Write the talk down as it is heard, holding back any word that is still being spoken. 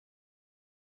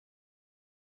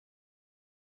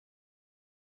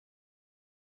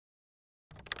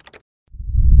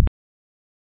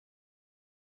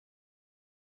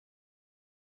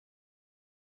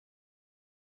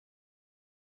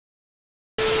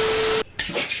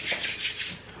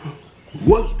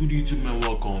What's good YouTube, man?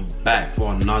 Welcome back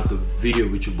for another video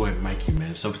with your boy Mikey,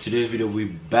 man. So for today's video, we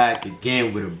back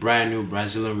again with a brand new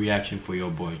Brazilian reaction for your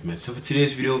boys, man. So for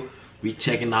today's video, we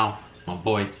checking out my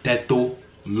boy Teto,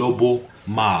 Lobo,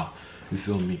 you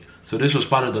feel me? So this was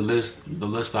part of the list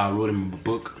that I wrote in my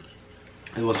book.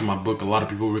 It was in my book. A lot of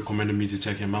people recommended me to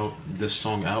check this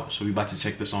song out. So we about to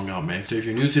check the song out, man. So if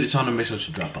you're new to the channel, make sure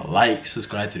to drop a like,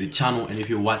 subscribe to the channel, and if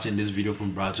you're watching this video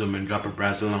from Brazil, man, drop a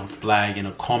Brazilian flag in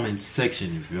the comment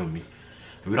section, you feel me?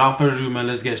 And without further ado, man,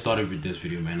 let's get started with this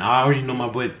video, man. I already know my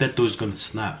boy Teto is gonna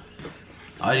snap.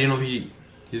 I already know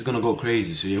he's gonna go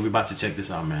crazy. So yeah, we about to check this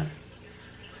out, man.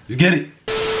 Let's get it.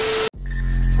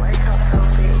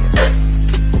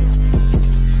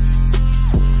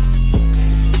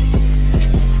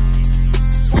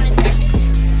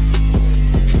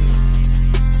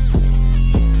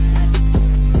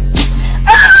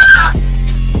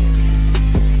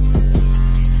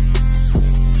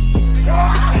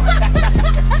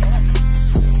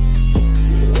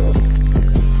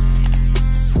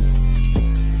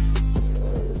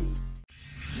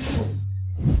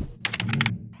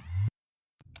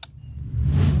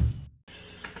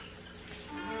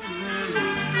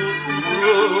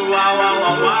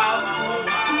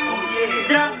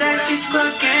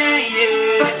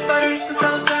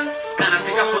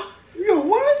 Yo,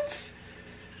 what?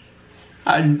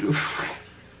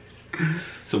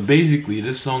 So basically,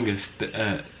 this song is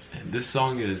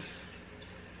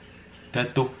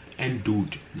Teto and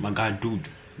Doode, my guy Doode,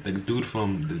 the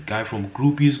guy from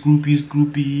Groupies.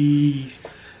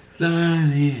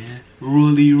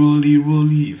 Rolly,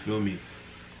 you feel me?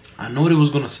 I know it was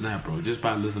gonna snap, bro, just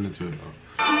by listening to it, bro.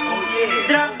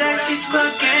 Drop that shit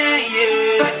com quem,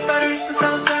 yeah. Faz barulho com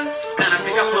salsa. Os caras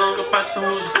ficam falando que eu passo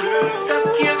uns grooves.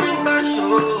 Sabe que a gente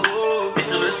baixou.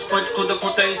 Entra no responde quando eu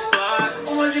conto a história.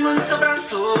 Umas irmãs se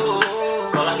abraçou.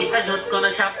 Cola rita junto quando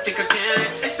a chapa fica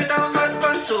quente. Respeitava, mas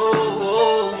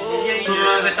passou. Tu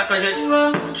não vai estar com a gente.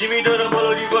 Time dando a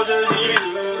bola de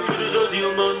vaziozinho. Tudo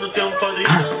sozinho, mano, não tem padrinho.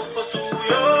 Posso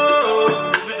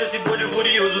eu. Respeita desse bonde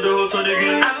furioso, deu roça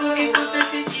neguinho. Sabe o que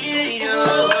acontece esse dia?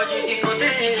 Pode que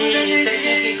acontece esse dia.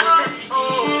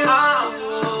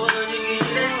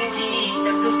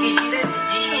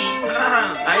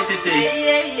 Aí, Tetei.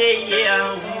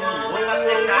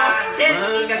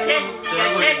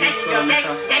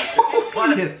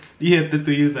 Yeah,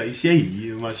 Teto was like,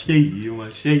 cheia.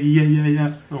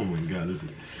 Oh my god, listen.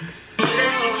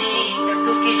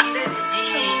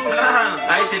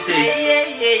 Aí, Tetei.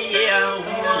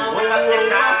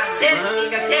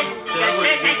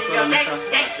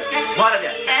 Bora,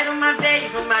 velho. Era uma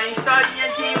vez uma historinha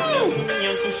de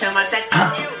menino que chama Teto.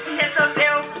 Se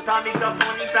resolveu dar o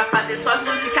microfone pra fazer suas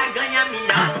músicas ganhar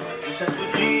milhão.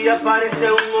 Certo dia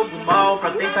apareceu um lobo mau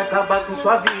pra tentar acabar com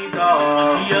sua vida.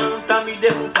 Não adianta me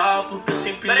derrubar porque eu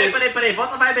sempre... Peraí,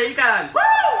 volta a vibe aí, caralho.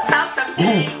 Salsa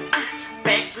man,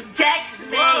 pega o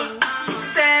Jacksman.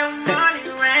 Isso é um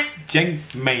money rap.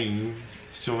 Jacksman,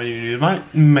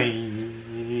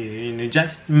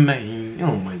 Jacksman,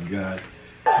 oh my god.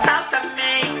 Salsa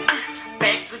man,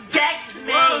 pega o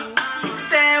Jacksman.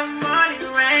 Isso é um money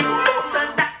rap.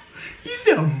 He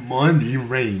said money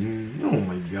rain. Oh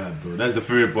my god, bro. That's the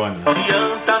favorite part now. Não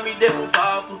adianta me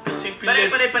derrubar porque eu sempre...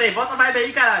 Peraí, volta a vibe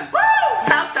aí, caralho.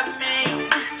 Salsa man,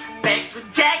 pega o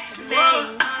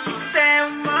Jacksman. Isso é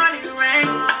um money rain.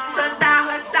 Só dá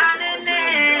roça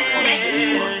neném.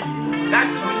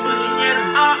 Gasto muito dinheiro,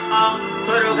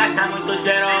 Toro gasta muito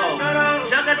dinheiro.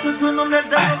 Joga tudo no meu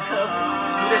doco.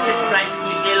 Mistura esses plástico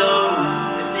com gelo.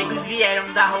 Meus negros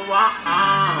vieram da rua,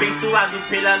 abençoado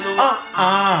pela lua.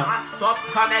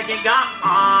 Assopro com a minha gangue,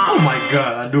 Oh my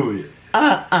god, I do it.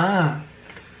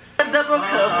 Double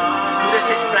cup, mistura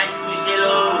esses plásticos com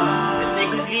gelo. Meus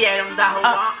negros vieram da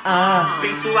rua,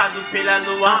 abençoado pela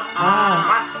lua.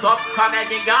 Assopro com a minha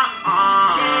gangue,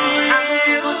 Sabe o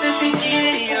que acontece esse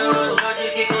dia? Pode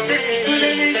que acontece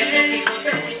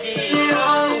esse dia.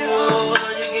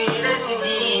 Pode que gira esse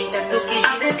dia. Teto que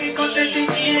gira esse dia. Pode que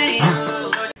gira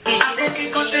esse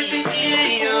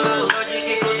dia. Pode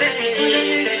que acontece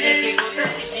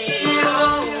esse dia.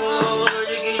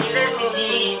 Pode que gira esse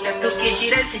dia. Teto que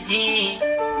gira esse dia.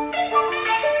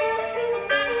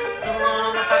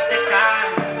 Toma pra ter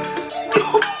cara.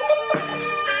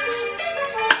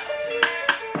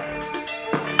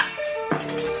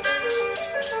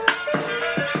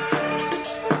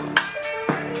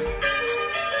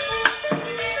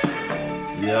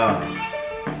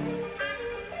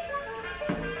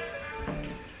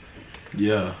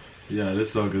 Yeah,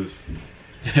 this song is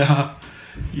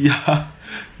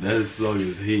that song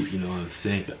is hate, you know what I'm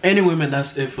saying? Anyway, man,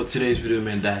 that's it for today's video,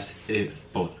 man. That's it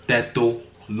for Teto,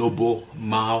 Lobo,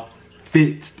 Mao,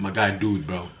 Fit, my guy Doode,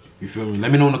 bro. You feel me?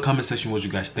 Let me know in the comment section what you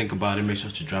guys think about it. Make sure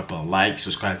to drop a like,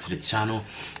 subscribe to the channel,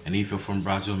 and if you're from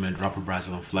Brazil, man, drop a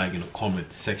Brazilian flag in the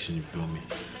comment section. You feel me?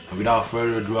 But without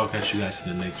further ado, I'll catch you guys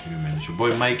in the next video, man. It's your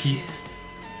boy Mikey.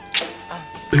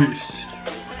 Peace.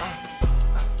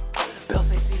 Bill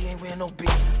say CD ain't wearing no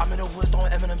beat. I'm in the woods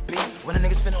throwing Eminem beats. When a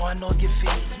nigga spin all I know is get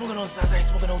feet. Smoking on sides, I ain't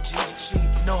smoking no G.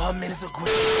 She know her minutes are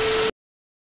quick.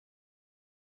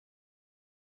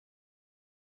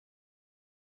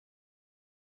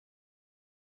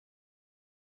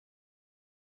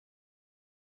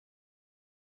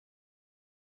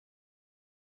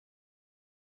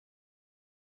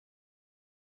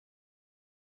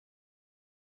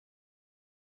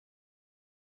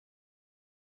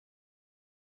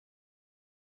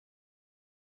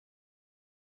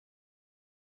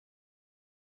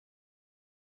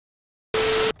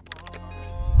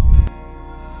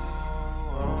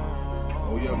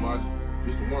 Oh yeah, Maj.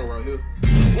 This the one right here.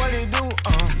 What it do?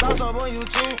 Sauce up on you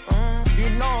too. You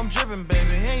know I'm dripping,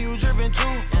 baby, and you dripping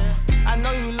too. I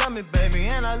know you love me, baby,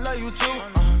 and I love you too.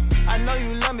 I know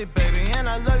you love me, baby, and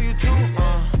I love you too.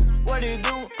 What it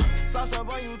do? Sauce up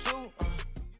on you too.